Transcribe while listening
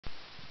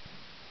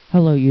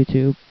Hello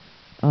YouTube.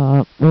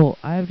 Well,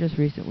 I have just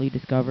recently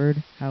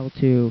discovered how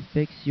to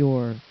fix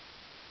your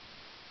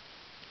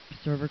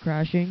server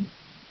crashing.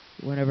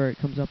 Whenever it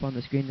comes up on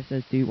the screen that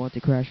says, do you want to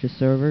crash the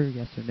server,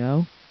 yes or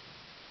no?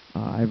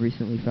 I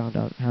recently found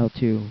out how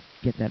to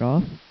get that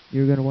off.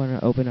 You're going to want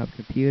to open up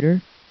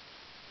computer,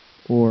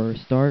 or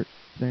start,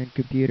 then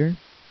computer.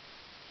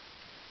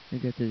 Then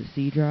go to the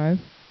C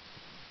drive,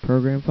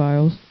 program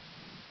files.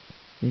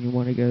 Then you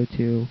want to go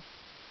to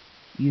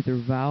either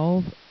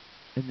Valve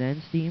and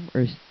then Steam,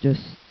 or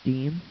just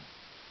Steam,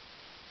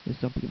 as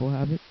some people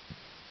have it.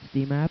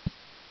 Steam apps.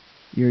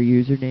 Your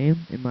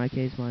username, in my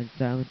case mine's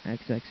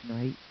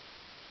SilentXXKnight.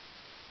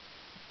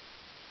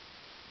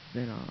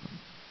 Then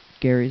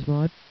Garry's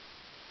mod.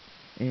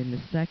 And the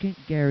second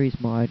Garry's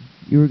mod,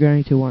 you are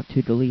going to want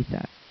to delete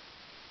that.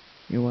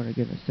 You're going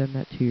to send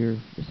that to your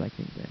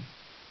recycling bin.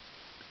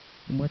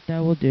 And what that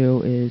will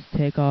do is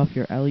take off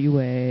your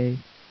LUA,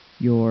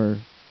 your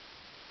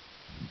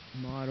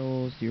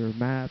models, your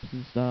maps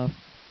and stuff,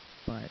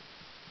 but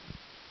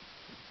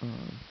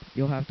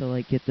you'll have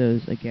to get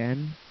those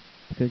again,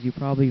 because you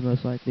probably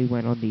most likely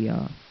went on the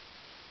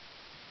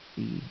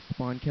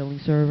spawn killing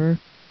server,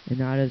 and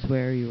that is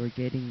where you are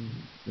getting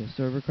the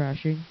server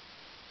crashing.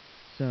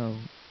 So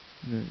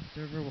the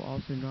server will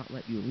also not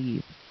let you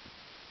leave.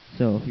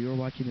 So if you are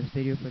watching this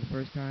video for the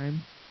first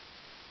time,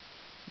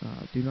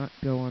 do not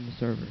go on the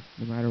server,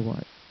 no matter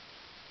what.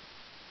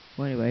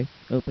 Well, anyway,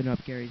 open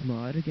up Garry's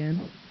mod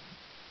again,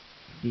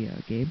 the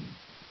game.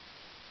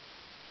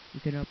 You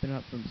can open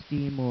up from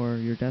Steam or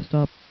your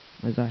desktop,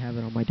 as I have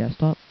it on my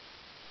desktop.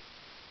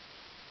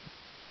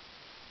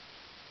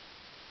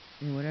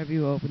 And whenever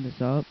you open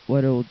this up,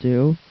 what it will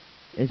do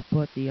is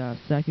put the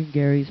second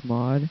Garry's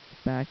mod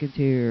back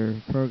into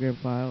your program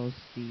files,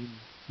 Steam,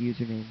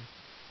 username,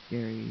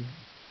 Garry.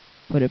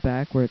 Put it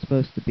back where it's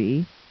supposed to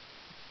be,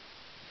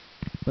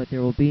 but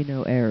there will be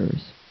no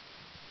errors.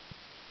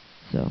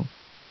 So,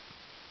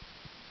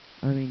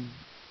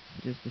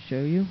 just to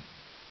show you,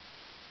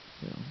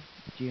 so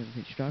GM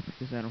construct,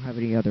 because I don't have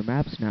any other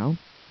maps now,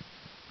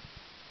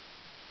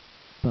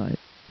 but it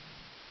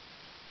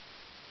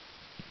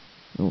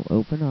will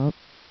open up,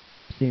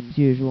 same as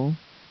usual,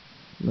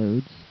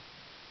 loads.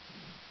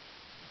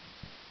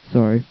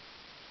 Sorry,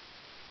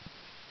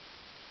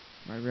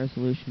 my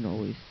resolution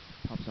always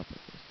pops up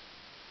like this.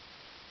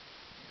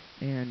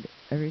 And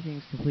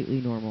everything's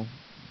completely normal,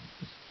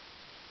 just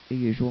the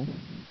usual.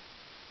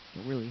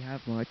 Don't really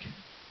have much,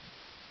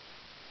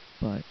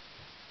 but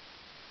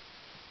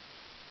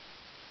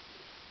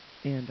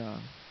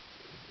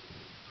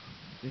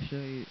to show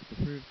you, to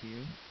prove to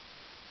you,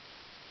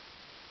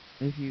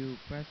 if you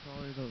press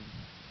all the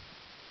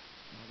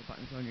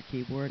buttons on your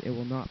keyboard, it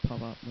will not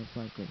pop up, most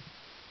likely.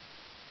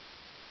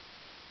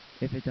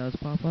 If it does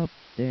pop up,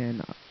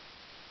 then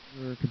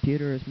your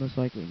computer is most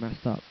likely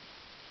messed up.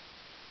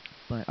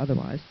 But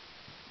otherwise,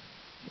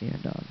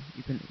 and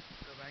you can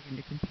go back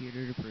into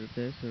computer to prove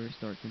this, or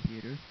start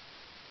computer.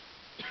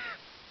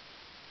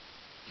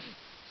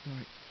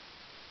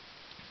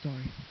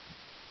 Sorry.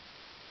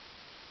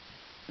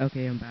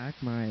 Okay, I'm back.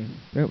 My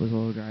throat was a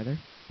little dry there.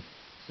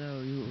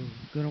 So you're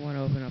going to want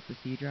to open up the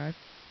C drive.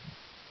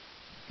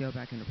 Go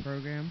back into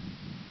program.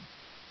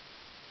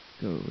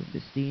 Go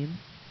to Steam.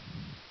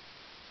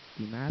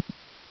 Steam apps.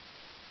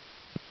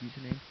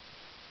 Username.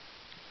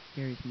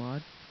 Garry's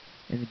mod.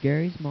 And the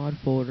Garry's mod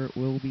folder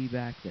will be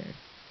back there.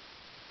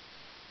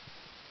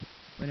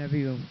 Whenever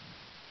you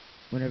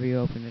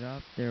open it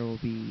up, there will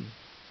be,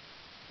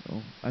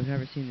 I've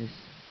never seen this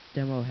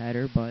demo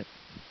header, but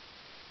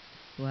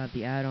we'll have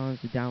the add-ons,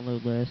 the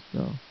download list,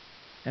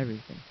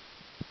 everything.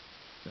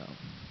 So,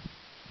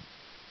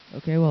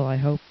 okay, well, I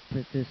hope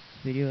that this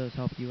video has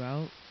helped you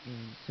out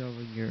in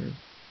solving your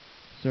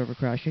server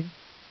crashing.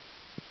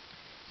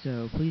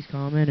 So please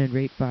comment and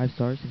rate 5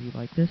 stars if you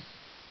like this.